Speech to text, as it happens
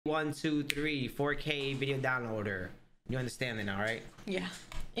1, 2, 3, 4K video downloader. You understand that now, right? Yeah.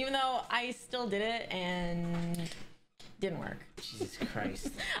 Even though I still did it and didn't work. Jesus Christ.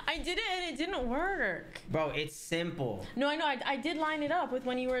 I did it and it didn't work. Bro, it's simple. No, I know. I did line it up with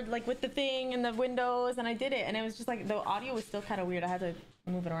when you were like with the thing and the windows, and I did it, and it was just like the audio was still kind of weird. I had to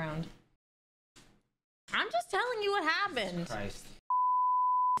move it around. I'm just telling you what happened. Jesus Christ.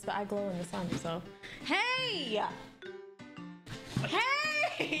 But I glow in the sun, so. Hey! Hey!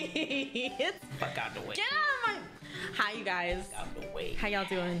 It's Fuck out the way. Get out of my... Hi, you guys. Out the way. How y'all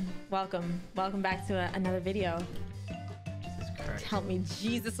doing? Welcome back to another video. Jesus Christ. Help me,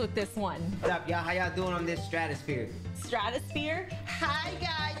 Jesus, with this one. What's up, y'all? How y'all doing on this stratosphere? Stratosphere? Hi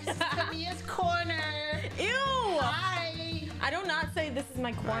guys, this is Tamia's corner. Ew! Hi. I do not say this is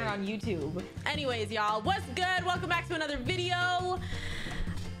my corner Right. on YouTube. Anyways, y'all, what's good? Welcome back to another video.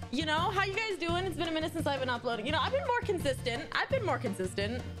 You know, how you guys doing? It's been a minute since I've been uploading. You know, I've been more consistent,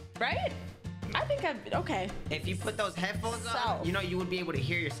 right? I think I've been okay. If you put those headphones on, you know, you would be able to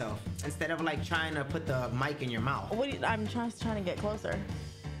hear yourself instead of like trying to put the mic in your mouth. What do you, I'm trying to get closer.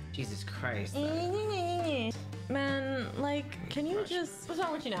 Jesus Christ. Man, like, can you just... What's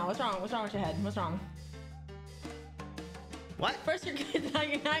wrong with you now? What's wrong? What's wrong with your head? What's wrong? What? First you're good, now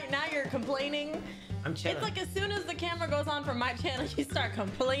you're complaining. I'm chilling. It's like as soon as the camera goes on for my channel, you start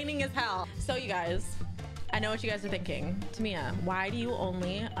complaining as hell. So you guys, I know what you guys are thinking. Tamia, why do you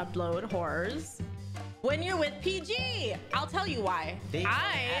only upload horrors when you're with PG? I'll tell you why.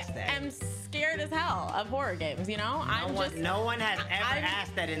 I am scared as hell of horror games, you know? No one has ever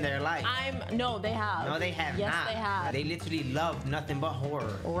asked that in their life. No, they have. No, they have not. Yes, they have. They literally love nothing but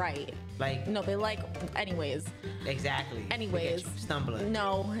horror. Right. Like, no, they like, anyways. Exactly. Anyways. Stumbling.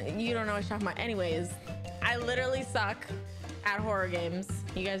 No, you don't know what you're talking about. Anyways, I literally suck at horror games.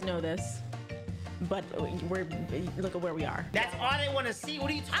 You guys know this. But look at where we are. That's all they want to see. What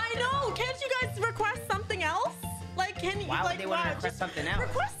are you talking about? I know. Can't you guys request something else? Like, can you? Why like, would they want to request something else?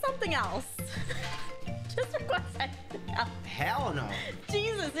 Request something else. Just request anything else. Hell no.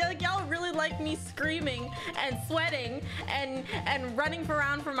 Jesus, like y'all really like me screaming and sweating and running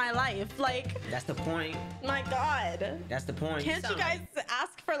around for my life. Like, that's the point. My God. That's the point. Can't you guys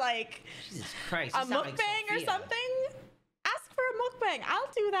ask for like Jesus Christ, a mukbang or something? Ask for a mukbang. I'll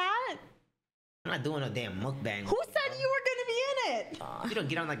do that. I'm not doing no damn mukbang. Who said you were gonna be in it? You don't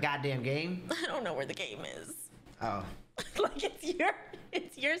get on the goddamn game. I don't know where the game is. Oh. Like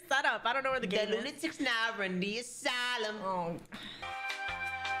it's your setup. I don't know where the game is. The lunatics now run the asylum. Oh.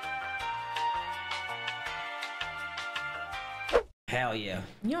 Hell yeah.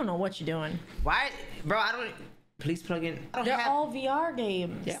 You don't know what you're doing. Why, bro? I don't. Please plug in. They're all VR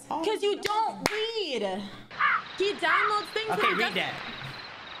games. Because you don't read. He downloads things. Okay, read that.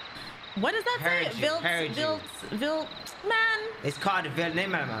 What does that say? Vilt, man. It's called the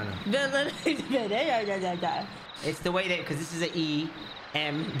Vilnemano. It's the way that, because this is an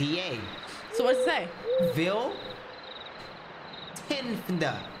E-M-D-A. So what's it say? Vil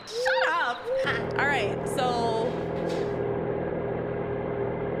Tinda. Shut up. All right, so.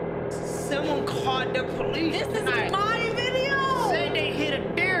 Someone called the police. This is my video. Said they hit a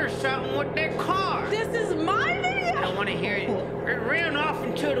deer or something with their car. This is my video. I don't want to hear it. It ran off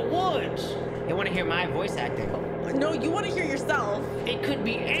into the woods. They want to hear my voice acting. No, you want to hear yourself. It could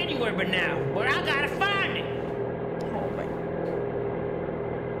be anywhere but now, but I gotta find it. Oh my.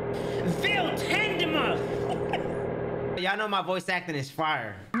 Viltendima. Y'all know my voice acting is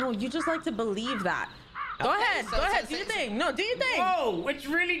fire. No, you just like to believe that. Go ahead, do your thing. No, do your thing. Whoa, it's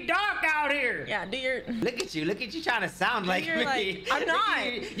really dark out here. Yeah, do your. Look at you trying to sound like me. Like, I'm not.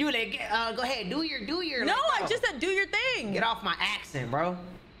 You like, go ahead, do your. No, I just said do your thing. Get off my accent, bro.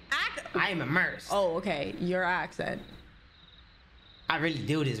 I am immersed. Oh, okay, your accent. I really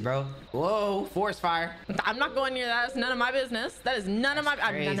do this, bro. Whoa, forest fire. I'm not going near that. It's none of my business. That is none of my.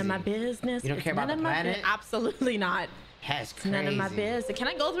 None of my business. You don't care about the planet? Absolutely not. That's crazy. None of my business. Can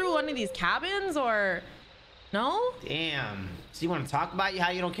I go through one of these cabins or? No? Damn. So you want to talk about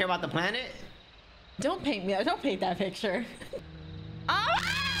how you don't care about the planet? Don't paint me. Don't paint that picture. Oh!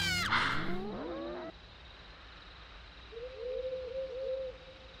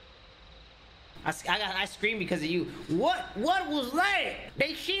 I screamed because of you. What was that?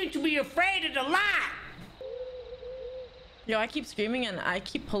 They seem to be afraid of the light. Yo, I keep screaming and I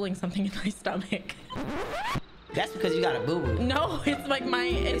keep pulling something in my stomach. That's because you got a boo-boo. No, it's like my.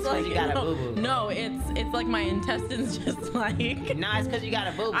 It's like you got a boo-boo. No, it's like my intestines just like. Nah, it's because you got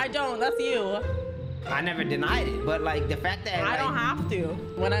a boo-boo. I don't. That's you. I never denied it, but like the fact that I don't have to.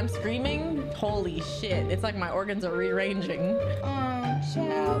 When I'm screaming, holy shit, it's like my organs are rearranging.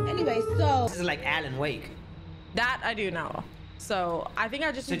 Child. Anyway, so this is like Alan Wake. That I do know. So I think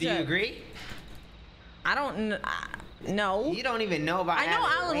I just So need do you to. agree? I don't know. You don't even know about I know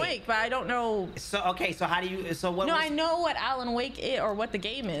Alan Wake, but I don't know. So okay, so how do you? So what? No, I know what Alan Wake is or what the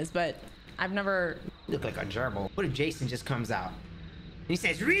game is, but I've never. You look like a gerbil. What if Jason just comes out? He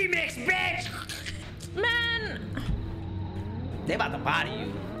says, "Remix, bitch." Man. They about to body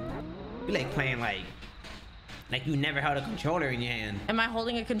you. You like playing like you never held a controller in your hand. Am I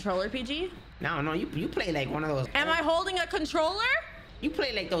holding a controller, PG? No, you play like one of those. Am I holding a controller? You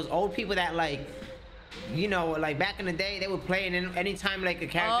play like those old people that like, you know, like back in the day they would play, and then anytime like a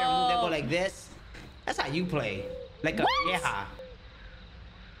character move, they go like this. That's how you play. Like a yeah.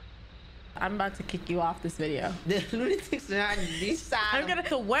 I'm about to kick you off this video. The lunatics are on this side. I'm gonna.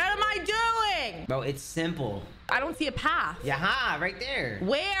 So what am I doing? Bro, it's simple. I don't see a path. Yaha, right there.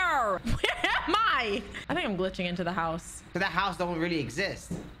 Where? Where am I? I think I'm glitching into the house. So that house don't really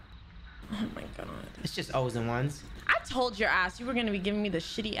exist. Oh my god. It's just O's and ones. I told your ass you were gonna be giving me the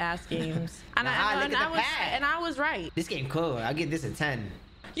shitty ass games, and I was right. This game cool. I'll give this a 10.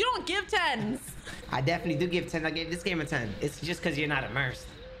 You don't give 10s. I definitely do give 10. I gave this game a 10. It's just because you're not immersed.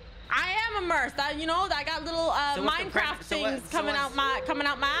 I am immersed. You know, I got little Minecraft things coming out my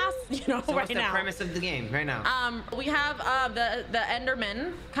ass. You know, so right what's the now. premise of the game right now? We have the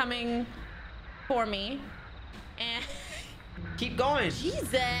Enderman coming for me, and keep going.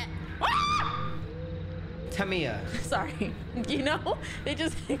 Jesus. Tamia. Sorry. You know, they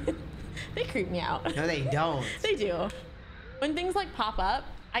just they creep me out. No, they don't. They do. When things like pop up,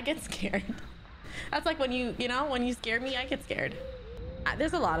 I get scared. That's like when you know, when you scare me, I get scared.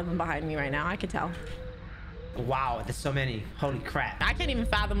 There's a lot of them behind me right now. I can tell. Wow, there's so many. Holy crap. I can't even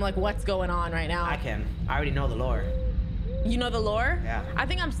fathom like what's going on right now. I can. I already know the lore. You know the lore? Yeah. I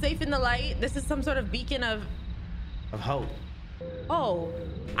think I'm safe in the light. This is some sort of beacon of hope. Oh,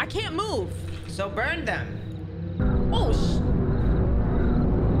 I can't move. So burn them. Oh,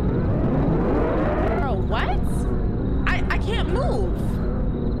 bro, what? I can't move.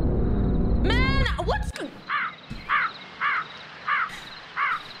 Man, what's...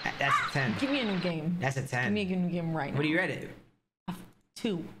 That's a 10. Give me a new game. That's a 10. Give me a new game right now. What are you ready?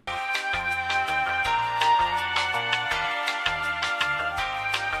 2.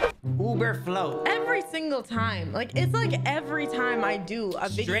 Uber float. Every single time. Like, it's like every time I do a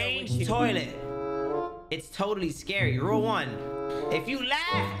video Strange with you. toilet. It's totally scary. Rule 1. If you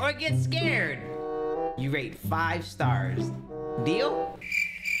laugh or get scared, you rate 5 stars. Deal?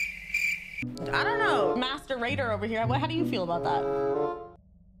 I don't know. Master Raider over here. How do you feel about that?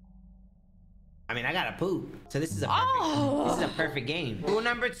 I mean, I gotta poop. So this is a perfect game. Rule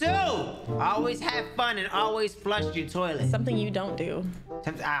number 2. Always have fun and always flush your toilet. Something you don't do.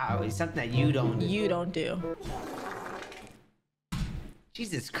 Something that you don't do. You don't do.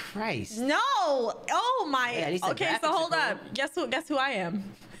 Jesus Christ. No. Oh my. Yeah, okay, so hold up. Guess who I am?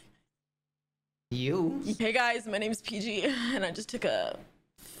 You. Hey guys, my name's PG and I just took a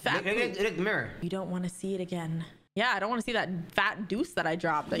fat look at the mirror. You don't want to see it again. Yeah, I don't want to see that fat deuce that I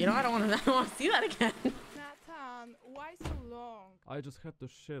dropped. You know, I don't want to see that again. Nathan, why so long? I just had to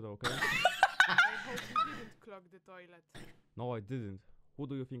shit, okay? I hope you didn't clog the toilet. No, I didn't. Who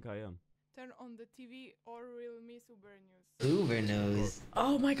do you think I am? Turn on the TV or we'll miss Uber News. Uber News.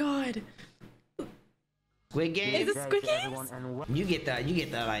 Oh my god. Squid Game. Is it Squid Games? You get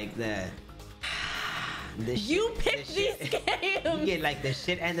the like the you pick these games. You get like the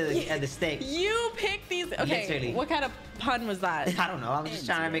shit end of the steak. You pick these. Okay. Literally. What kind of pun was that? I don't know. I was just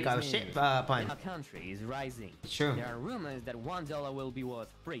trying to make a shit pun. Our country is rising. True. There are rumors that $1 will be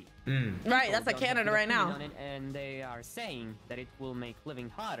worth $3. Right. That's like Canada right now. And they are saying that it will make living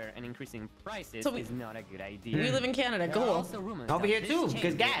harder and increasing prices So is not a good idea. We live in Canada. There are Cool. also rumors Over that here this too, change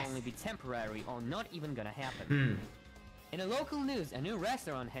because gas. will only be temporary or not even gonna happen. In a local news, a new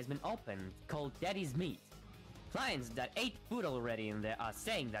restaurant has been opened called Daddy's Meat. Clients that ate food already in there are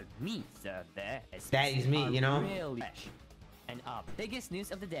saying that meat served there Daddy's meat, you know? really fresh. And our biggest news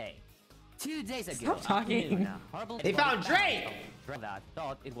of the day. 2 days ago, Stop talking. They found Drake! That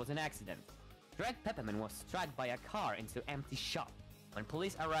thought it was an accident. Drake Pepperman was struck by a car into empty shop. When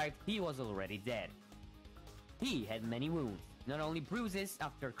police arrived, he was already dead. He had many wounds, not only bruises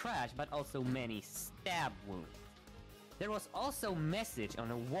after crash, but also many stab wounds. There was also a message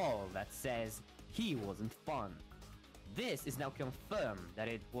on a wall that says, "He wasn't fun." This is now confirmed that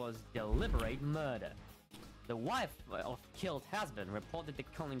it was deliberate murder. The wife of killed husband reported the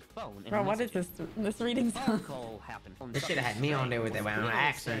calling phone. Bro, what is this? This reading phone sound? call happened. This should have had me on there with that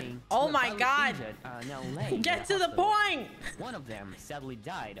accent. Oh my god! Get to the point! One of them sadly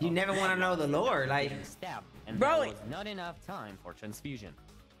died. You never want to know the lore, like. Stabbed, and Bro, there was not enough time for transfusion.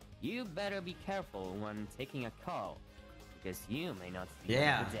 You better be careful when taking a call. because you may not see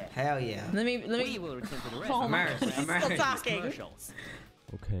Yeah. the death. Hell yeah. Let me. We will return to the rest Oh of my the God, program he's still after these talking. commercials.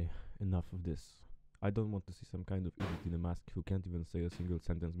 Okay, enough of this. I don't want to see some kind of idiot in a mask who can't even say a single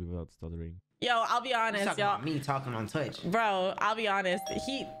sentence without stuttering. Yo, I'll be He's honest, talking y'all. about me talking on Twitch. Bro, I'll be honest.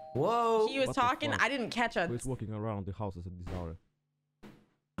 Whoa. He was What the talking. fuck? I didn't catch a. Who's walking around the houses at this hour?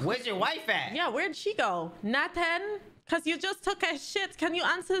 Where's your wife at? Yeah, where'd she go? Nathan? Cause you just took a shit. Can you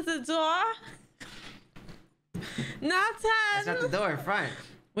answer the door? That's not the Nathan. door in front.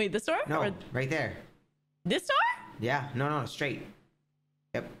 Wait, this door? No, Or right there. this door? Yeah. No, straight.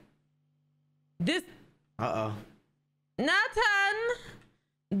 Yep. This. Uh-oh. Nathan,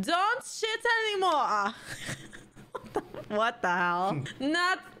 don't shit anymore. What the hell?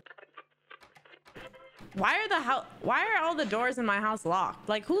 Why are all the doors in my house locked?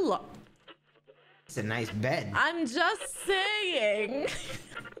 Like who locked? It's a nice bed. I'm just saying.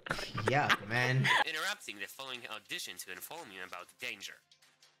 Yuck, man. Interrupting the following audition to inform you about the danger.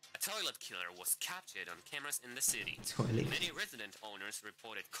 A toilet killer was captured on cameras in the city. Toilet. Many resident owners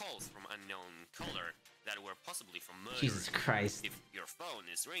reported calls from unknown caller that were possibly from murderers. Jesus Christ. If your phone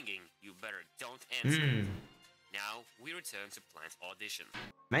is ringing, you better don't answer. Hmm. Now we return to Plant's audition.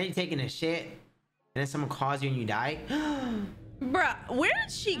 Imagine you taking a shit and then someone calls you and you die. Bruh, where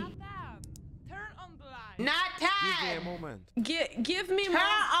did she Not that. Turn on the light. Not Give me a time. moment. give me Turn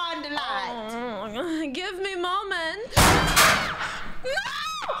on the light. Oh, give me moment. No!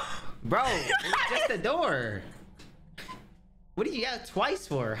 Bro, it's just a door. What do you yell twice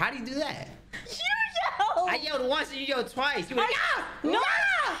for? How do you do that? You yelled. I yelled once and you yelled twice. You went, No!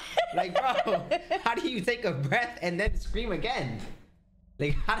 like, bro, how do you take a breath and then scream again?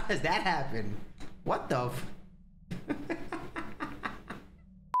 Like, how does that happen? What the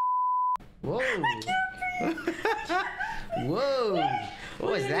Whoa. Whoa.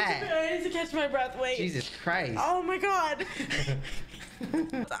 What was that? I need to catch my breath. Wait. Jesus Christ. Oh my god.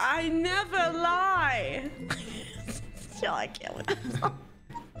 I never lie. Yo, I can't with this.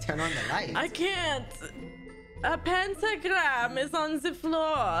 Turn on the lights. I can't. A pentagram is on the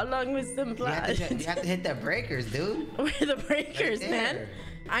floor along with some You blood. have to hit the breakers, dude. Where are the breakers, Right man? there.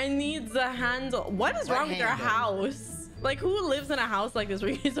 I need the handle. What is What wrong with your handle? house? Like, who lives in a house like this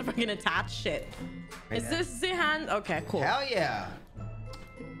where you need to fucking attach shit? Right Is there. this the hand? Okay, cool. Hell yeah.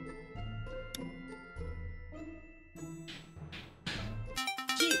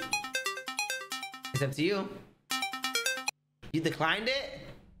 Gee, It's up to you. You declined it?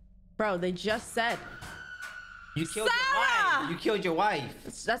 bro, they just said. You killed your Sarah! wife. You killed your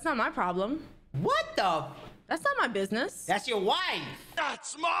wife. That's not my problem. What the? That's not my business. That's your wife.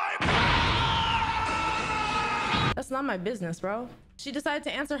 That's not my business, bro. She decided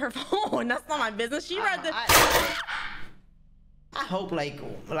to answer her phone. That's not my business. She read the. I hope like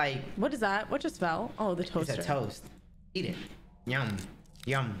What is that? What just fell? Oh, the it's toaster. a toast. Eat it. Yum.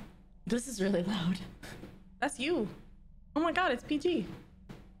 Yum. This is really loud. That's you. Oh my god, it's PG.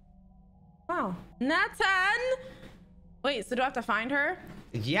 Wow. Nathan! Wait, so do I have to find her?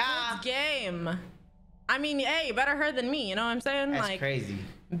 Yeah. Game. I mean, hey, better her than me, you know what I'm saying? That's like, crazy.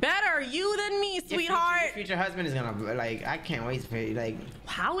 better you than me, Your sweetheart. future husband is gonna like. I can't wait for you. Like,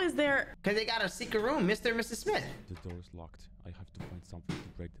 How is there? cause they got a secret room, Mr. and Mrs. Smith. The door is locked. I have to find something to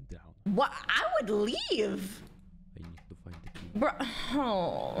break them down. What? I would leave. I need to find the key. Bro.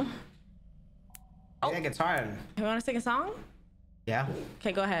 Oh. Oh. That guitar. You want to sing a song? Yeah.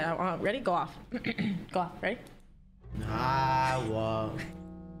 Okay, go ahead. Ready? Go off. Go off. Ready? I walk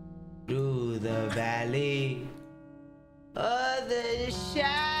through the valley of the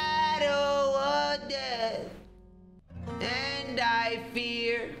shadow of death, and I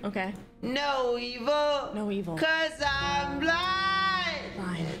fear Okay. no evil. No evil. Cause I'm blind.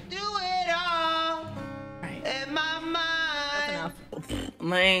 Fine. Do it all Right. in my mind. Enough.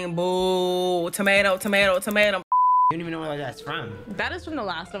 Man, boo. Tomato, tomato, tomato. You don't even know where that's from. That is from The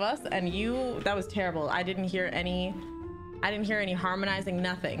Last of Us, and that was terrible. I didn't hear any harmonizing,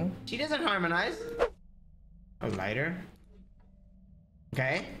 nothing. She doesn't harmonize. A lighter.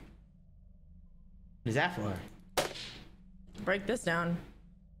 Okay. What is that for? Break this down.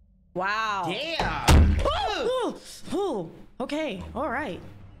 Wow. Damn. Ooh, ooh. Okay, all right.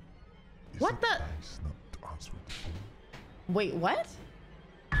 What the? Wait, what?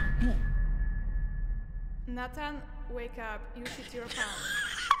 Nathan, wake up. You shit your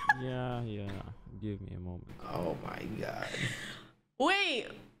pants. Yeah. Give me a moment. Oh my god. Wait,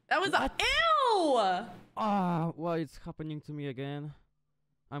 that was ew. Ah, why it's happening to me again?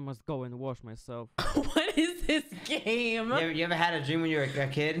 I must go and wash myself. What is this game? You ever had a dream when you were a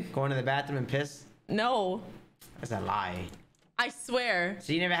kid, going to the bathroom and piss? No. That's a lie. I swear.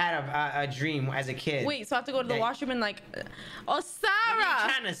 So you never had a dream as a kid? Wait, so I have to go to the That- washroom and like, oh, You're Sarah.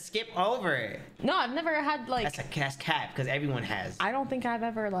 trying to skip over it. No, I've never had like. That's cap because everyone has. I don't think I've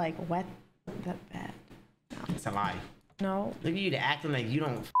ever like wet that bad. It's a lie. No. Look at you acting like you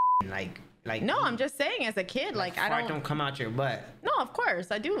don't like. No, I'm just saying as a kid, like I fart don't. come out your butt. No, of course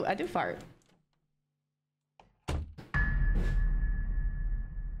I do. I do fart.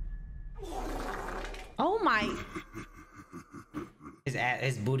 Oh my.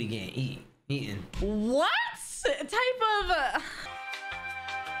 His booty getting eaten. What type of?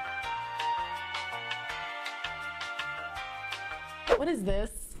 What is this?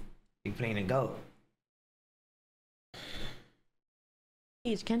 You playing a goat.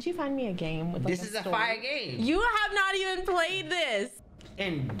 Paige, can't you find me a game with like This is a story? fire game. You have not even played this.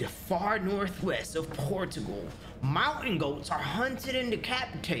 In the far northwest of Portugal, mountain goats are hunted and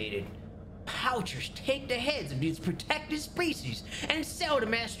decapitated. Poachers take the heads of these protected species and sell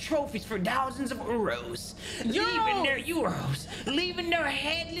them as trophies for thousands of euros, leaving their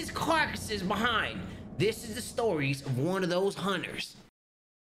headless carcasses behind. This is the stories of one of those hunters.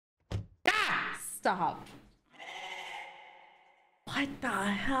 Ah! Stop. What the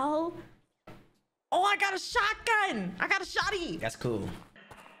hell? Oh, I got a shotgun. I got a shotty. That's cool.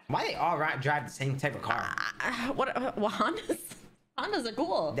 Why they all drive the same type of car? What Hondas? Hondas are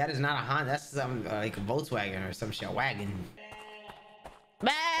cool. That is not a Honda. That's some like a Volkswagen or some shit wagon.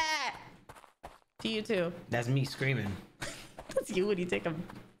 Bah! To you too. That's me screaming. That's you when you take a.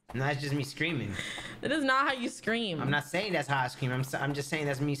 No, that's just me screaming. That is not how you scream. I'm not saying that's how I scream. I'm just saying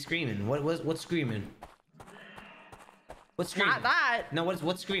that's me screaming. What's screaming? What's screaming? Not that. No,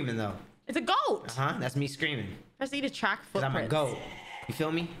 what's screaming though? It's a goat. Uh-huh. That's me screaming. I just need to track Cause footprints. I'm a goat. You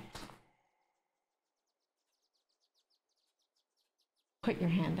feel me? Put your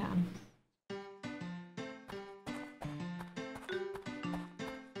hand down.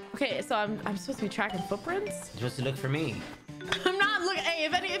 Okay, so I'm supposed to be tracking footprints? You're supposed to look for me. I'm not looking. Hey,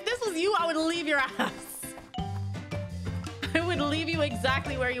 if this was you, I would leave your ass. I would leave you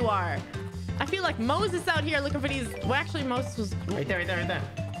exactly where you are. I feel like Moses out here looking for these. Well, actually, Moses was Right there, right there, right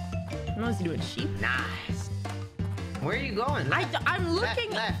there. Moses doing sheep. Nice. Where are you going? I'm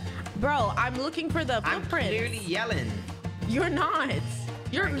looking. Left. Bro, I'm looking for the I'm footprints. clearly yelling. You're not.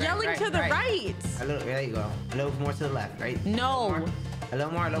 You're Right, yelling to the right. A little. There you go. A little more to the left, right? No. A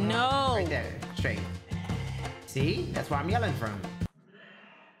little more. A little more. No. Right there. Straight. See? That's where I'm yelling from.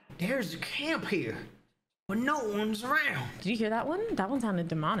 There's a camp here, but no one's around. Did you hear that one? That one sounded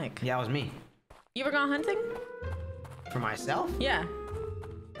demonic. Yeah, it was me. You ever gone hunting? For myself? Yeah.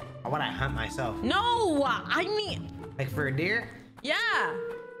 Or would I hunt myself? No, I mean, Like for a deer? yeah.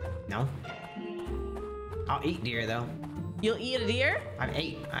 No. I'll eat deer though. You'll eat a deer? I've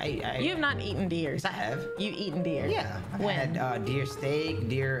ate. You have not eaten deer. Yes, I have. You've eaten deer. Yeah. I've When? had deer steak,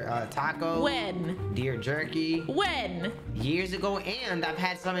 deer taco. When? Deer jerky. When? Years ago, and I've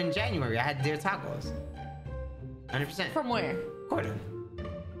had some in January. I had deer tacos. 100%. From where? Gordon.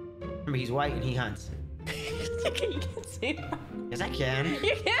 Remember, he's white and he hunts. You can't say that. Yes, I can.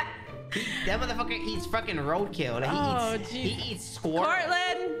 You can't. That motherfucker eats fucking roadkill. Like, Oh, he jeez. eats squirrel.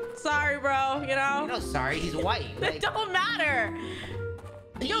 Cortland, sorry, bro. You know? No, sorry, he's white. It Like, don't matter.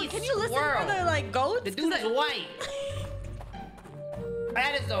 he Yo, eats can you listen squirrel. for the like goats? The dude 'Cause is white.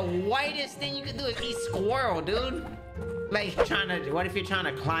 That is the whitest thing you can do is eat squirrel, dude. Like what if you're trying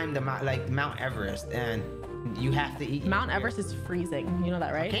to climb the like Mount Everest and you have to eat Mount Everest is freezing. You know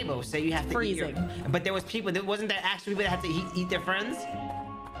that, right? Okay, but say you have to eat Freezing. but there was people. Wasn't there actually people that had to eat their friends?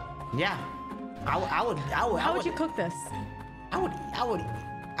 Yeah. I would. How would you cook this? I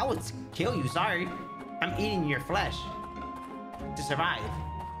would kill you. Sorry, I'm eating your flesh to survive.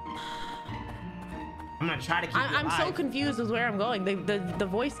 I'm gonna try to keep you I'm so alive. confused with where I'm going. The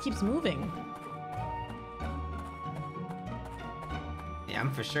voice keeps moving. Yeah,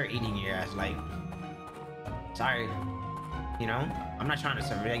 I'm for sure eating your ass. Like, sorry, you know, I'm not trying to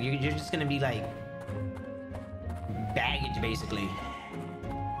survive. Like, you're just gonna be like baggage, basically.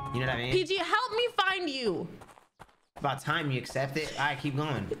 You know what I mean? PG, help me find you. About time you accept it. All right, keep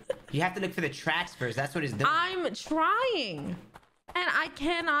going. You have to look for the tracks first. That's what it's doing. I'm trying, and I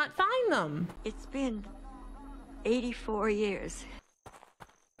cannot find them. It's been 84 years.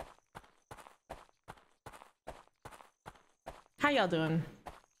 How y'all doing?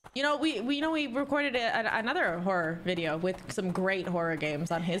 You know, we recorded another horror video with some great horror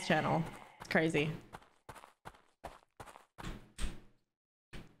games on his channel. It's crazy.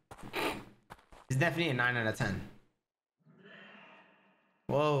 It's definitely a 9 out of 10.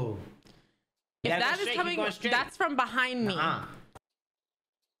 Whoa. If gotta go that is straight, keep coming, going straight. that's from behind me. Uh-uh.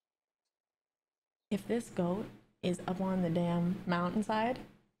 If this goat is up on the damn mountainside,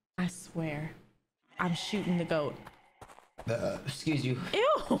 I swear, I'm shooting the goat. Excuse you.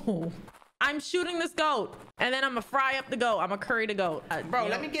 Ew. I'm shooting this goat, and then I'm gonna fry up the goat. I'm gonna curry the goat. Bro,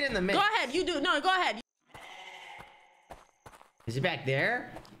 let me get in the mix. Go ahead. You do. No, go ahead. Is it back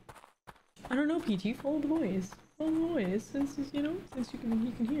there? I don't know, PG. Follow the voice. Follow the voice. Since you know, since you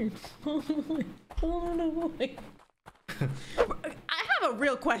can hear. Follow the voice. Follow the voice. I have a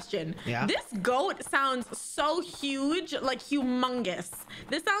real question. Yeah. This goat sounds so huge, like humongous.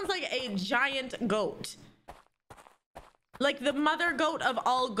 This sounds like a giant goat. Like the mother goat of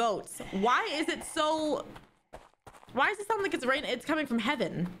all goats. Why is it so... Why does it sound like it's rain? It's coming from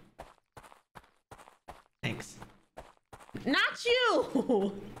heaven. Thanks. Not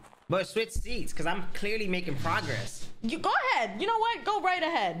you! But switch seats, because I'm clearly making progress. You go ahead. You know what? Go right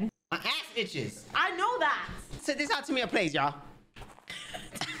ahead. My ass itches. I know that. So this how Tamia plays, y'all.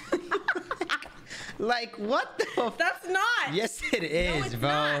 Like, what the... That's not. Yes, it is, no, it's bro.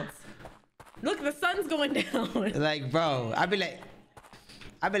 Not. Look, the sun's going down. Like, bro, I'd be like,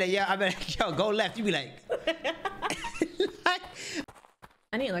 yo, go left. You be like,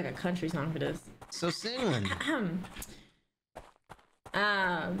 I need like a country song for this. So sing one.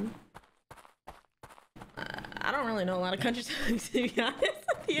 I don't really know a lot of country songs, to be honest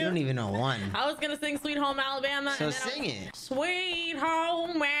with you. You don't even know one. I was gonna sing Sweet Home Alabama. So sing it. Sweet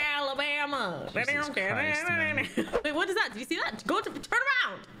Home Alabama. Jesus Christ, man. Wait, what is that? Did you see that? Go to turn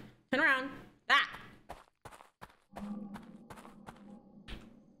around. Turn around. That.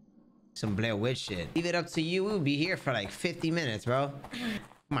 Some Blair Witch shit. Leave it up to you. We'll be here for like 50 minutes, bro.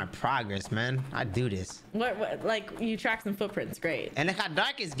 My progress, man. I do this. What like you track some footprints, great. And look how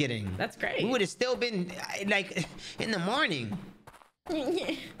dark it's getting. That's great. We would have still been like in the morning.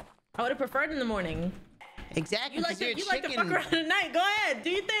 I would have preferred in the morning. Exactly. You like to fuck around at night. Go ahead, do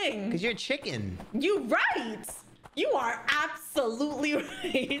your thing. Because you're a chicken. You right. You are absolutely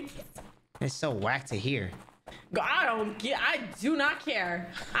right. It's so whack to hear. I do not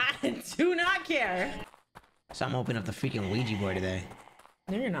care. I do not care. So I'm opening up the freaking Ouija board today.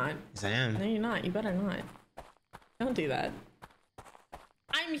 No, you're not. Yes, I am. No, you're not. You better not. Don't do that.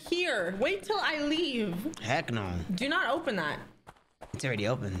 I'm here. Wait till I leave. Heck no. Do not open that. It's already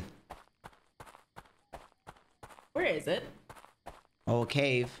open. Where is it? Old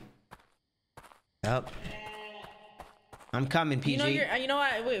cave. Yup. I'm coming, PJ. You know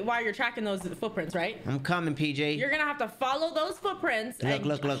why you're tracking those footprints, right? I'm coming, PJ. You're gonna have to follow those footprints and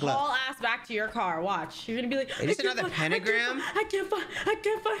haul ass back to your car. Watch. You're gonna be like, is this another pentagram? I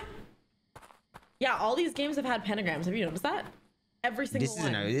can't find. Yeah, all these games have had pentagrams. Have you noticed that? Every single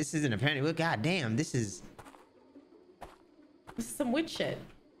one. This isn't a pentagram. Well, God damn, this is some witch shit.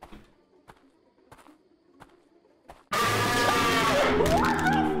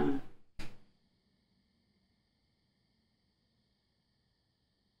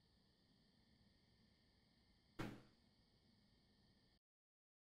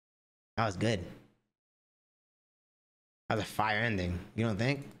 That was good. That was a fire ending. You don't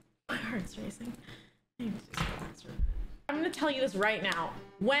think? My heart's racing. I'm gonna tell you this right now.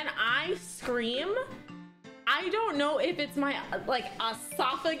 When I scream, I don't know if it's my like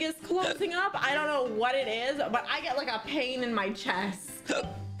esophagus closing up. I don't know what it is, but I get like a pain in my chest.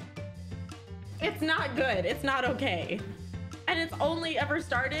 It's not good. It's not okay. And it's only ever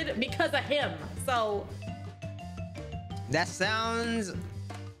started because of him. So that sounds...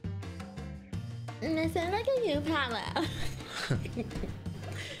 It sounds like a you, Paula.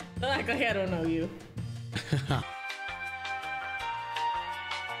 Don't act like I don't know you.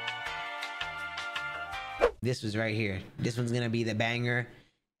 This was right here. This one's gonna be the banger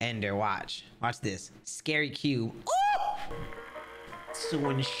ender. Watch this. Scary Q. Ooh! To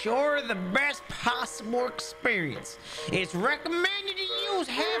ensure the best possible experience, it's recommended to use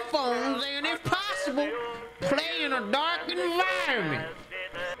headphones and, if possible, play in a dark environment.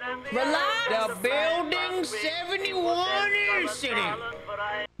 Relax. The Building 71 incident.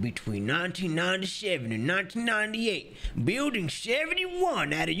 Between 1997 and 1998, Building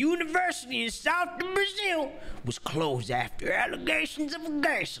 71 at a university in South Brazil was closed after allegations of a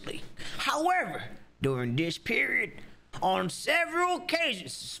gas leak. However, during this period, on several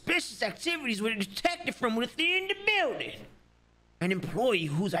occasions, suspicious activities were detected from within the building. An employee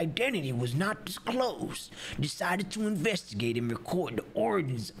whose identity was not disclosed decided to investigate and record the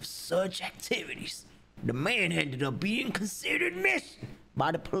origins of such activities. The man ended up being considered missing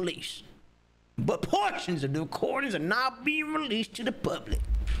by the police, but portions of the recordings are not being released to the public.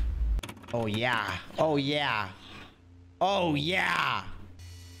 Oh yeah, oh yeah, oh yeah.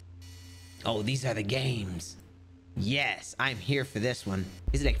 Oh, these are the games. Yes, I'm here for this one.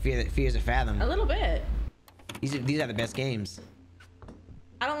 Is it like Fears of Fathom? A little bit. These are the best games.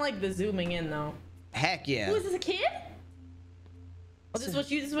 I don't like the zooming in though. Heck yeah. Who is this, a kid? Oh, this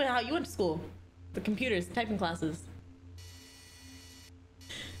is how you went to school. The computers, typing classes.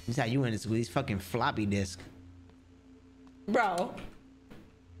 This is how you went to school. These fucking floppy disk. Bro.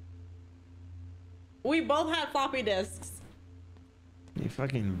 We both had floppy disks. Your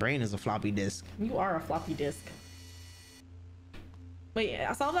fucking brain is a floppy disk. You are a floppy disk. Wait,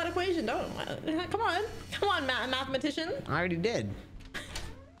 I solved that equation. Don't. Come on, mathematician. I already did.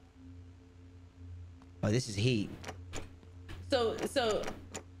 Oh, this is heat. So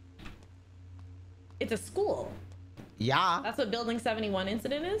it's a school. Yeah. That's what Building 71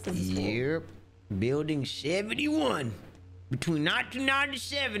 incident is? It's a school. Yep. Building 71. Between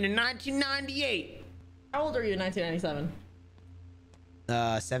 1997 and 1998. How old are you in 1997?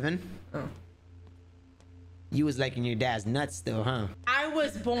 7. Oh. You was like in your dad's nuts still, huh? I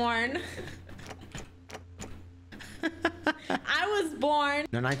was born. I was born.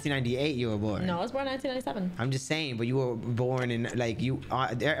 No, 1998 you were born. No, I was born in 1997. I'm just saying, but you were born in like you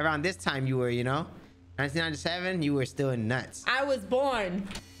around this time you were, you know, 1997. You were still in nuts. I was born.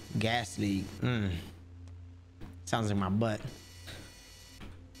 Gas leak. Sounds like my butt.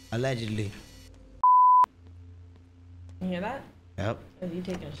 Allegedly. You hear that? Yep. That's you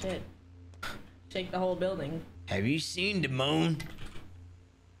taking a shit. Shake the whole building. Have you seen the moon?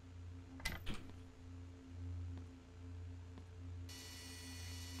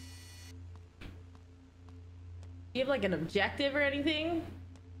 Do you have like an objective or anything?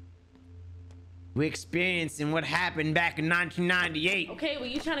 We're experiencing what happened back in 1998. Okay, well,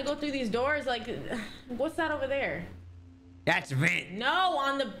 you trying to go through these doors? Like, what's that over there? That's vent. No,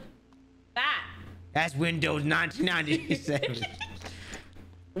 on the that. That's Windows 1997.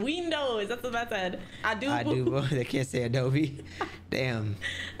 Windows. That's what that said. I do. Boy. They can't say Adobe. Damn.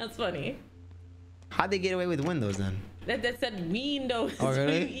 That's funny. How'd they get away with Windows then? That said Windows. Oh,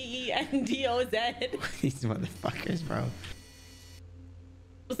 really? Windows. These motherfuckers, bro.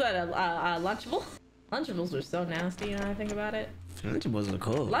 What's that? A Lunchable? Lunchables were so nasty. You know, I think about it. Lunchables are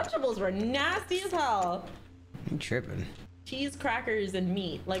cool. Lunchables were nasty as hell. You tripping? Cheese, crackers, and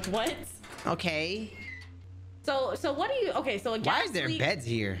meat. Like what? Okay. So what do you? Okay, so a gas Why is there leak- beds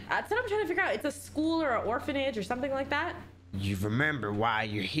here? That's what I'm trying to figure out. It's a school or an orphanage or something like that. You remember why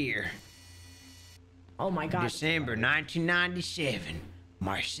you're here? Oh my God. December 1997.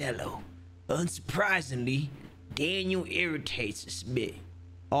 Marcelo. Unsurprisingly, Daniel irritates us a bit.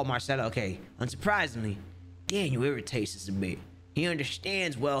 Oh, Marcelo, okay. Unsurprisingly, Daniel irritates us a bit. He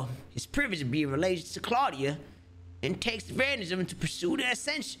understands, well, his privilege of being related to Claudia and takes advantage of him to pursue the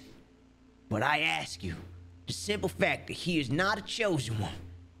ascension. But I ask you, the simple fact that he is not a chosen one,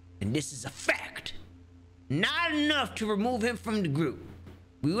 and this is a fact, not enough to remove him from the group.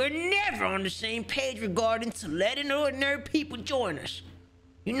 We were never on the same page regarding to letting ordinary people join us.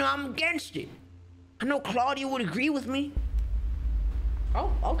 You know I'm against it. I know Claudia would agree with me.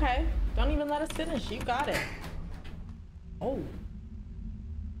 Oh, okay. Don't even let us finish. You got it. Oh.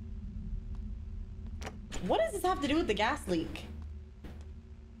 What does this have to do with the gas leak?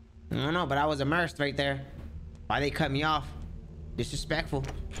 I don't know, but I was immersed right there. Why they cut me off? Disrespectful.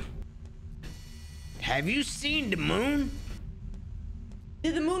 Have you seen the moon?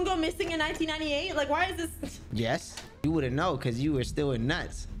 Did the moon go missing in 1998? Like, why is this? Yes. You wouldn't know because you were still in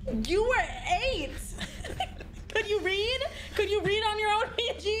nuts. You were 8. Could you read? Could you read on your own,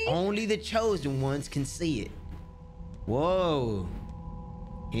 PG? Only the chosen ones can see it. Whoa.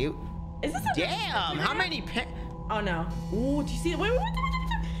 Here. Is this a Damn, how many Oh no. Ooh, do you see it? Wait.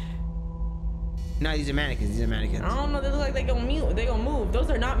 No, these are mannequins. These are mannequins. I don't know. They look like they gonna mute. They gonna move. Those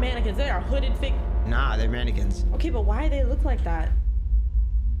are not mannequins. They are hooded fig. Nah, they're mannequins. Okay, but why do they look like that?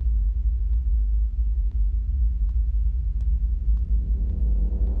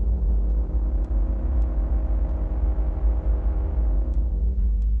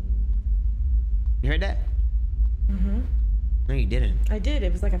 You heard that? Mm-hmm. No, you didn't. I did.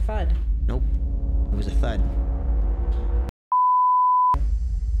 It was like a thud. Nope. It was a thud.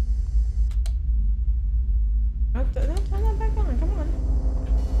 Don't turn that back on. Come on.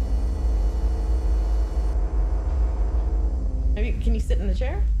 Maybe can you sit in the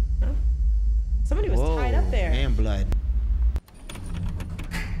chair? No. Somebody was tied up there. And blood.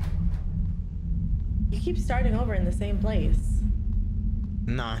 You keep starting over in the same place.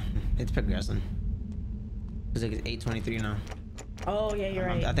 Nah, it's progressing. It's like it's 8:23 now. Oh yeah, you're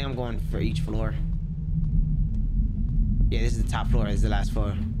right. I think I'm going for each floor. Yeah, this is the top floor. This is the last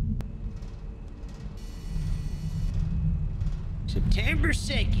floor. September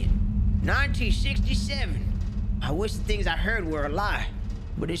 2nd, 1967. I wish the things I heard were a lie,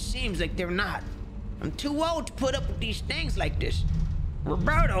 but it seems like they're not. I'm too old to put up with these things like this.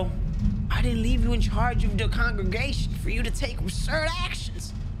 Roberto, I didn't leave you in charge of the congregation for you to take absurd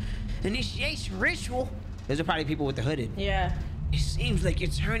actions. Initiation ritual. Those are probably people with the hooded. Yeah. It seems like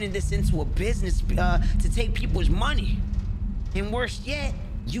you're turning this into a business to take people's money. And worse yet,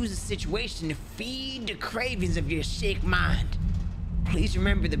 use the situation to feed the cravings of your sick mind. Please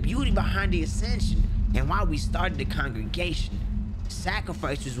remember the beauty behind the ascension and why we started the congregation.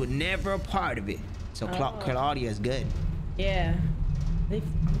 Sacrifices were never a part of it. So Claudia is good. Yeah.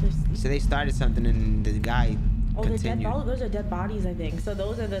 So they started something and the guy continued. All of those are dead bodies, I think. So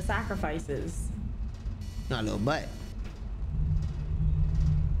those are the sacrifices. Not a little butt.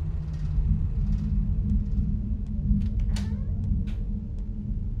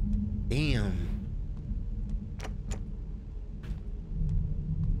 Damn.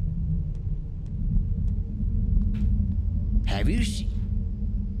 Have you seen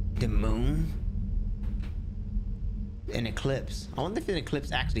the moon? An eclipse. I wonder if an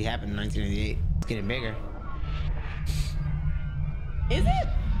eclipse actually happened in 1988. It's getting bigger. Is it?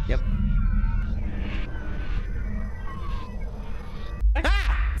 Yep.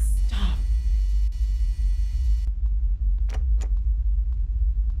 Ah! Stop.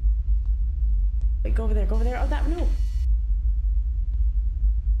 Wait, go over there. Go over there. Oh, that no.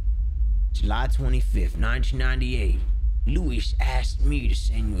 July 25th, 1998. Louis asked me to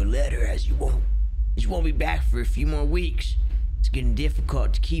send you a letter as you won't be back for a few more weeks. It's getting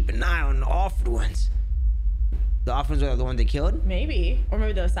difficult to keep an eye on the orphaned ones. The orphans are the ones they killed? Maybe. Or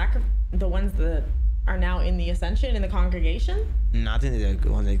maybe the ones that are now in the Ascension, in the congregation? No, I think they're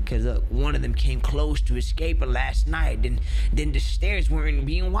the ones that, because look, one of them came close to escaping last night, and then the stairs weren't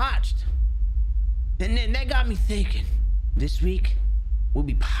being watched. And then that got me thinking, this week, we'll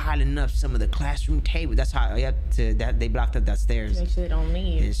be piling up some of the classroom tables. That's how they blocked up that stairs. Make sure they don't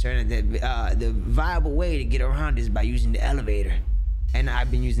leave. And certain the viable way to get around is by using the elevator. And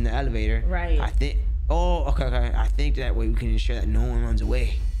I've been using the elevator. Right. I think. Oh, okay. I think that way we can ensure that no one runs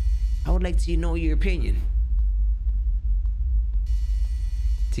away. I would like to know your opinion.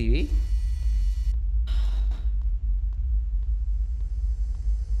 TV.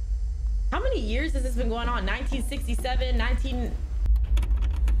 How many years has this been going on? 1967,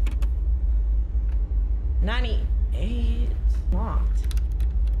 1998. Locked.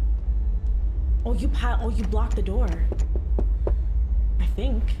 Oh, you blocked the door. I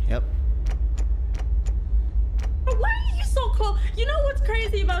think. Yep. Why are you so close? You know what's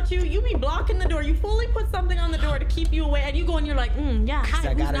crazy about you? You be blocking the door. You fully put something on the door to keep you away, and you go and you're like, yeah,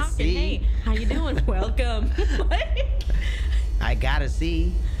 hi, who's knocking? See. Hey, how you doing? Welcome. I gotta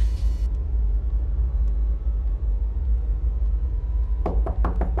see.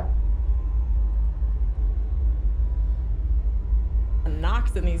 The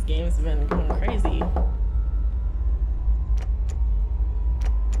knocks in these games have been going crazy.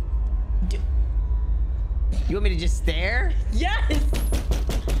 You want me to just stare? Yes.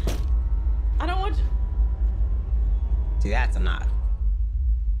 I don't want you. See, that's a knock.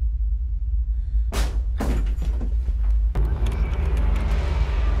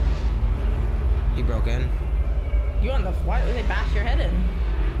 He broke in. You on the? Why did they bash your head in?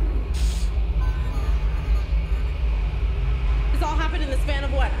 This all happened in the span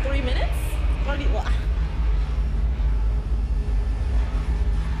of what? 3 minutes? What do you?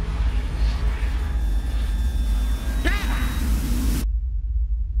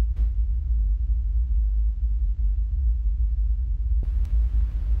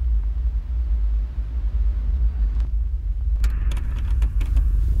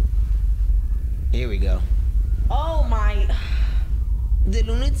 Here we go. Oh my. The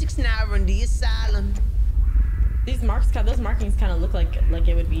lunatics now run the asylum. These those markings kind of look like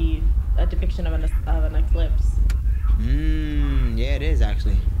it would be a depiction of an eclipse. Yeah, it is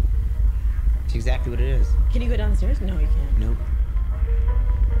actually. It's exactly what it is. Can you go downstairs? No, you can't. Nope.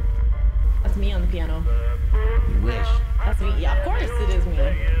 That's me on the piano. You wish. That's me. Yeah, of course it is me.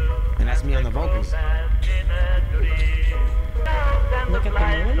 And that's me on the vocals. Look at the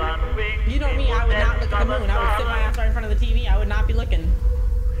moon? You know me, I would not look at the moon. I would sit my ass right in front of the TV. I would not be looking.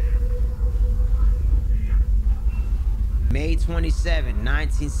 May 27,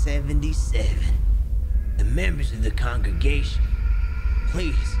 1977. The members of the congregation,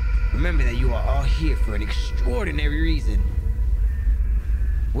 please remember that you are all here for an extraordinary reason.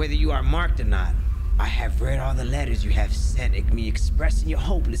 Whether you are marked or not, I have read all the letters you have sent me expressing your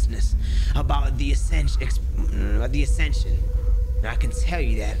hopelessness about the ascension. And I can tell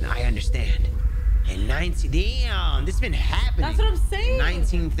you that, and I understand. In damn, this has been happening. That's what I'm saying.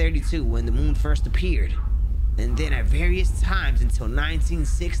 1932, when the moon first appeared. And then at various times until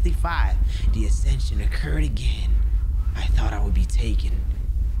 1965, the ascension occurred again. I thought I would be taken,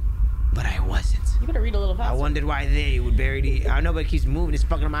 but I wasn't. You better read a little faster. I wondered why they would bury the... I know, but it keeps moving, it's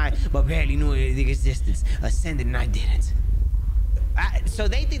fucking on my eye, but barely knew the existence. Ascended and I didn't. So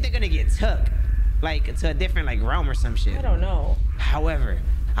they think they're gonna get took, like, to a different, like, realm or some shit. I don't know. However,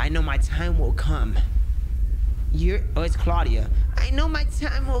 I know my time will come. Oh, it's Claudia. I know my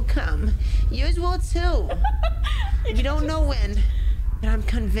time will come. Yours will too. You don't know when, but I'm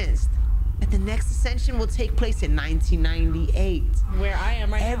convinced that the next ascension will take place in 1998. Where I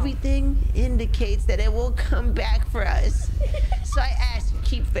am right Everything indicates that it will come back for us. So I ask you,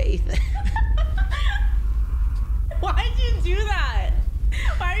 keep faith. Why'd you do that?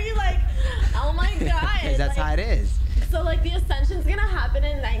 Why are you like, oh my god? Because that's like, how it is. So like the ascension's gonna happen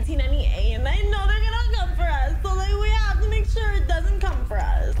in 1998 and I know they're gonna come for us. So like we have to make sure it doesn't come for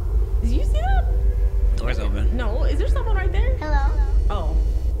us. Did you see that? Door's open. No, is there someone right there? Hello. Oh.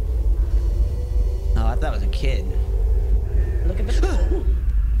 Oh, I thought it was a kid. Look at the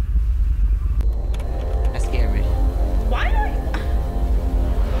That scared me. Why are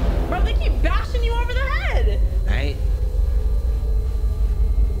you... Bro, they keep bashing you over the head. Right?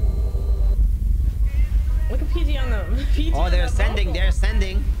 Look at PG on the PG. Oh, they're ascending. They're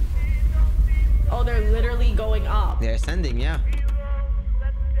ascending. Oh, they're literally going up. They're ascending, yeah.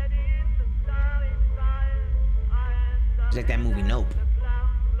 It's like that movie Nope.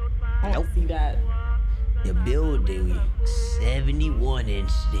 I don't see that. The building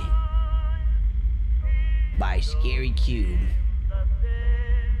 71-inch thing by Scary Cube.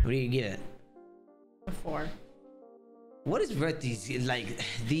 What do you get? A 4. What is with these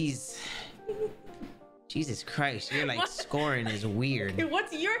Jesus Christ, you're like What? scoring is weird.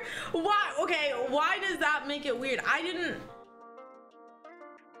 What's your why? Okay, why does that make it weird? I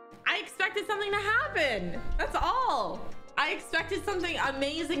expected something to happen. That's all. I expected something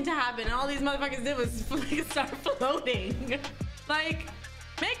amazing to happen, and all these motherfuckers did was like start floating. Like,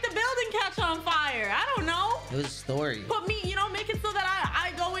 make the building catch on fire. I don't know. It was a story. Put me, you know, make it so that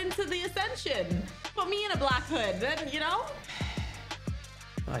I go into the ascension. Put me in a black hood, then you know.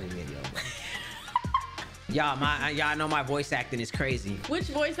 Funny video. Y'all know my voice acting is crazy. Which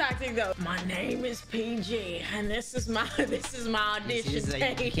voice acting though? My name is PG, and this is my audition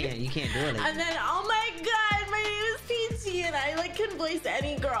tape. You can't do it. Like And then, oh my god, my name is PG, and I like can voice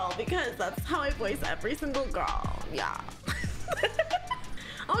any girl because that's how I voice every single girl. Yeah.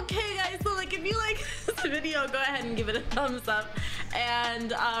 Okay, guys. So like, if you like this video, go ahead and give it a thumbs up, and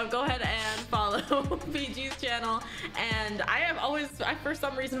go ahead and follow PG's channel. And I for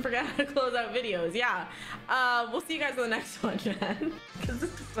some reason forgot how to close out videos. Yeah. We'll see you guys in the next one, man. Because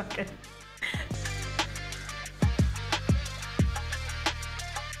this is fucking.